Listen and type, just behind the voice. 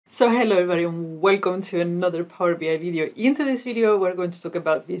So hello everybody and welcome to another Power BI video. Into this video we're going to talk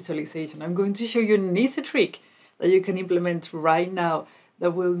about visualization. I'm going to show you an easy trick that you can implement right now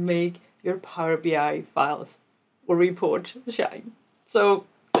that will make your Power BI files or report shine. So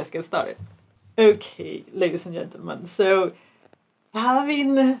let's get started. Okay, ladies and gentlemen, so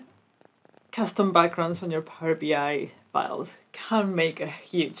having custom backgrounds on your Power BI files can make a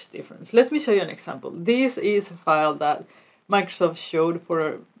huge difference. Let me show you an example. This is a file that Microsoft showed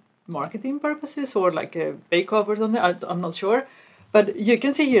for marketing purposes or like a bake-off or something. I'm not sure, but you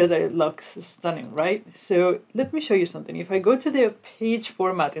can see here that it looks stunning, right? So let me show you something. If I go to the page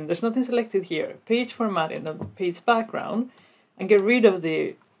formatting, there's nothing selected here, page formatting and page background, and get rid of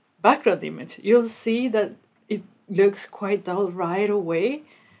the background image, you'll see that it looks quite dull right away.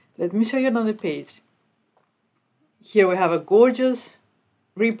 Let me show you another page. Here we have a gorgeous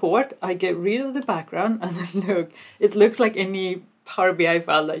report. I get rid of the background and then look, it looks like any Power BI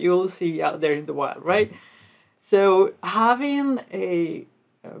file that you'll see out there in the wild, right? So having a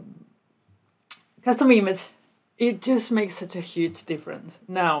custom image, it just makes such a huge difference.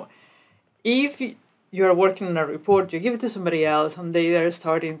 Now, if you're working on a report, you give it to somebody else and they are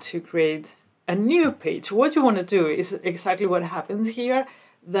starting to create a new page, what you want to do is exactly what happens here,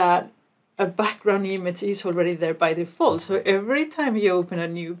 that a background image is already there by default. So every time you open a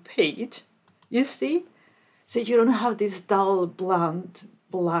new page, you see, so you don't have this dull,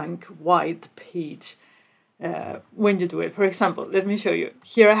 blank white page when you do it. For example, let me show you.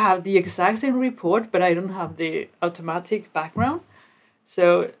 Here I have the exact same report, but I don't have the automatic background.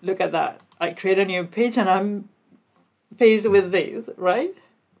 So look at that. I create a new page and I'm faced with this, right?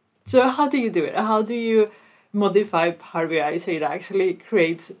 So how do you do it? How do you modify Power BI so it actually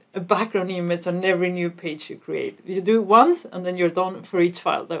creates a background image on every new page you create? You do it once and then you're done for each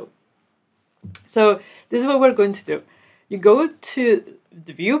file though. So this is what we're going to do. You go to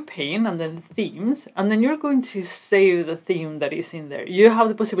the view pane and then themes, and then you're going to save the theme that is in there. You have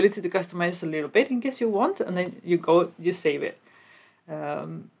the possibility to customize a little bit in case you want, and then you save it.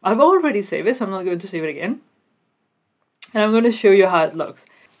 I've already saved it, so I'm not going to save it again. And I'm going to show you how it looks.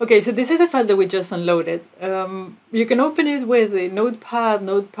 Okay, so this is the file that we just unloaded. You can open it with a Notepad,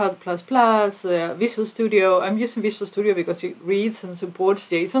 Notepad++, Visual Studio. I'm using Visual Studio because it reads and supports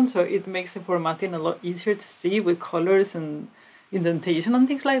JSON, so it makes the formatting a lot easier to see with colors and indentation and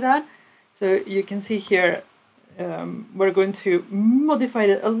things like that. So you can see here, we're going to modify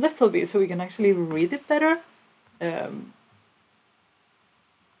it a little bit so we can actually read it better.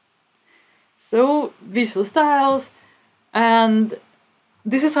 So visual styles, and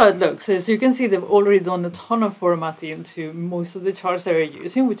this is how it looks. So you can see they've already done a ton of formatting to most of the charts they're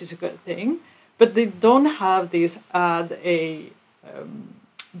using, which is a good thing. But they don't have this add a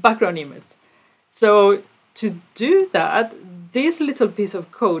background image. So to do that, this little piece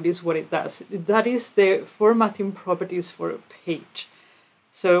of code is what it does. That is the formatting properties for a page.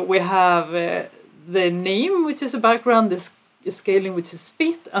 So we have the name, which is a background, the scaling, which is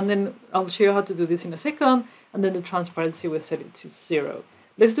fit, and then I'll show you how to do this in a second. And then the transparency, we set it to 0.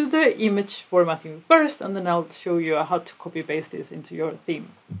 Let's do the image formatting first, and then I'll show you how to copy paste this into your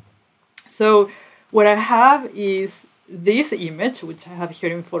theme. So what I have is this image, which I have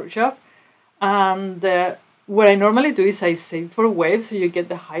here in Photoshop. And what I normally do is I save for wave, so you get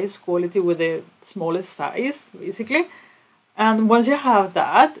the highest quality with the smallest size, basically. And once you have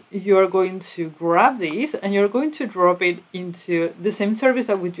that, you're going to grab this and you're going to drop it into the same service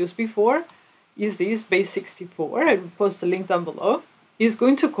that we used before. Is this base64? I will post the link down below. Is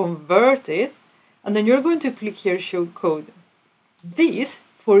going to convert it, and then you're going to click here, show code. This,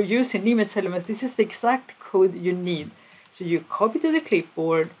 for using image elements, this is the exact code you need. So you copy to the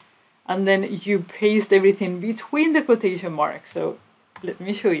clipboard, and then you paste everything between the quotation marks. So let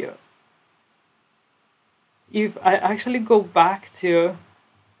me show you. If I actually go back to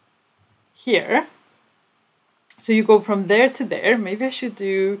here, so you go from there to there, maybe I should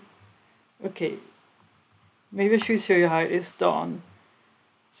do, okay, maybe I should show you how it is done.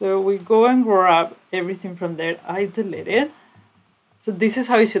 So we go and grab everything from there. I delete it. So this is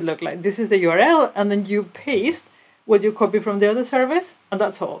how it should look like. This is the URL, and then you paste what you copy from the other service, and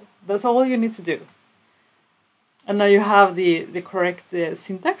that's all. That's all you need to do. And now you have the correct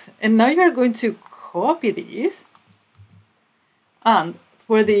syntax. And now you're going to copy these. And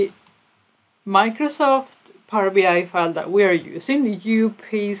for the Microsoft Power BI file that we are using, you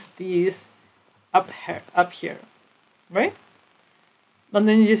paste these up here, right? And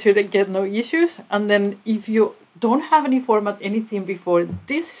then you should get no issues. And then if you don't have any format, anything before,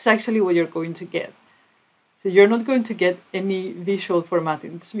 this is actually what you're going to get. So you're not going to get any visual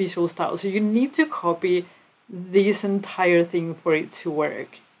formatting, it's visual style. So you need to copy this entire thing for it to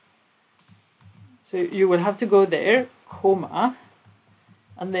work. So you will have to go there, comma,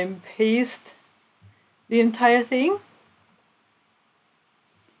 and then paste the entire thing.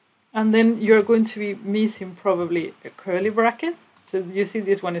 And then you're going to be missing probably a curly bracket. So you see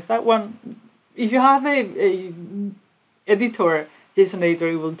this one is that one. If you have a editor, JSON editor,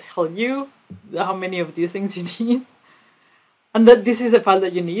 it will tell you how many of these things you need. And that this is the file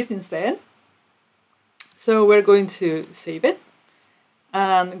that you need instead. So we're going to save it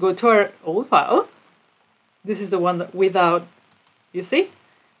and go to our old file. This is the one that without, you see?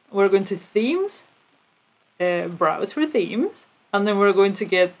 We're going to themes, browse for themes, and then we're going to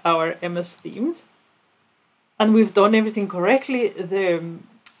get our MS themes. And we've done everything correctly.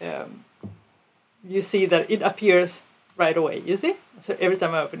 You see that it appears right away, you see? So every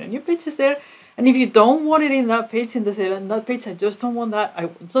time I open a new page, it's there. And if you don't want it in that page, in the sale, and that page, I just don't want that, I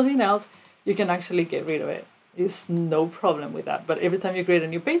want something else, you can actually get rid of it. It's no problem with that. But every time you create a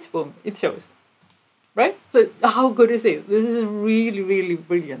new page, boom, it shows. Right? So how good is this? This is really, really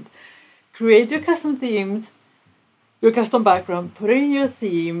brilliant. Create your custom themes, your custom background, put it in your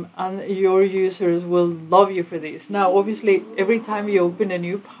theme, and your users will love you for this. Now, obviously, every time you open a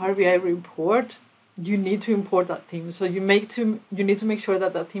new Power BI report, you need to import that theme. So you need to make sure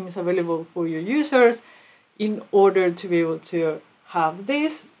that that theme is available for your users in order to be able to have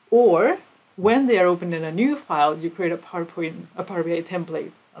this. Or when they are opening a new file, you create a Power BI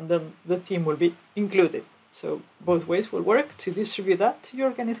template, and then the theme will be included. So both ways will work to distribute that to your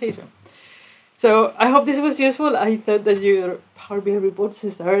organization. So I hope this was useful. I thought that your Power BI reports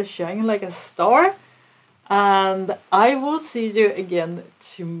are shining like a star. And I will see you again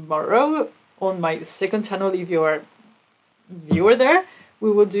tomorrow on my second channel. If you are a viewer there,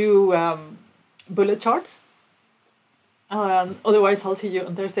 we will do bullet charts. Otherwise, I'll see you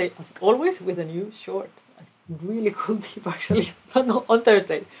on Thursday, as always, with a new short. A really cool tip, actually, on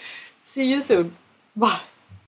Thursday. See you soon. Bye.